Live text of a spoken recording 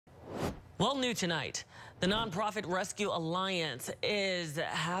Well, new tonight, the nonprofit Rescue Alliance is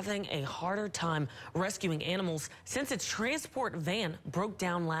having a harder time rescuing animals since its transport van broke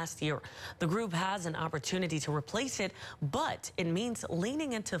down last year. The group has an opportunity to replace it, but it means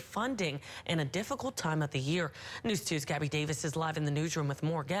leaning into funding in a difficult time of the year. News 2's Gabby Davis is live in the newsroom with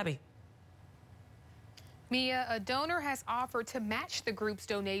more. Gabby. Mia, a donor has offered to match the group's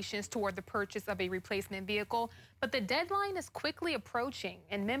donations toward the purchase of a replacement vehicle, but the deadline is quickly approaching,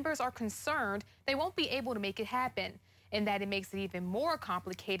 and members are concerned they won't be able to make it happen, and that it makes it even more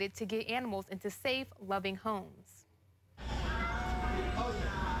complicated to get animals into safe, loving homes.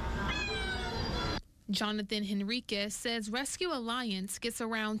 Jonathan Henriquez says Rescue Alliance gets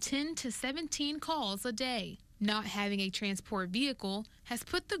around 10 to 17 calls a day. Not having a transport vehicle has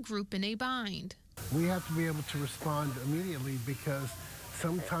put the group in a bind. We have to be able to respond immediately because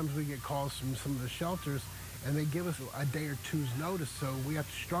sometimes we get calls from some of the shelters and they give us a day or two's notice, so we have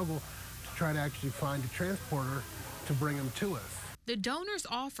to struggle to try to actually find a transporter to bring them to us. The donor's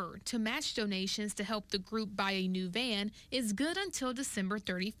offer to match donations to help the group buy a new van is good until December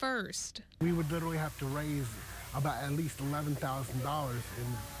 31st. We would literally have to raise about at least $11,000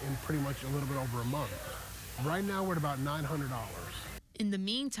 in pretty much a little bit over a month. Right now we're at about $900. In the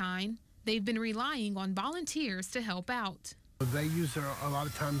meantime, they've been relying on volunteers to help out. They use a lot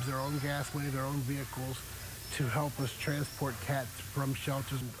of times their own gas money, their own vehicles to help us transport cats from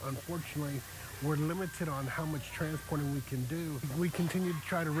shelters. Unfortunately, we're limited on how much transporting we can do. We continue to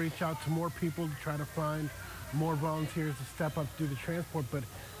try to reach out to more people to try to find more volunteers to step up to do the transport, but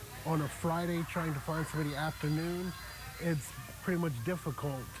on a Friday trying to find somebody afternoon, it's pretty much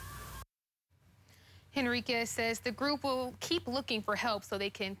difficult. Henriquez says the group will keep looking for help so they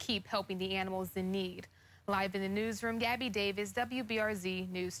can keep helping the animals in need. Live in the newsroom, Gabby Davis, WBRZ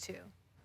News 2.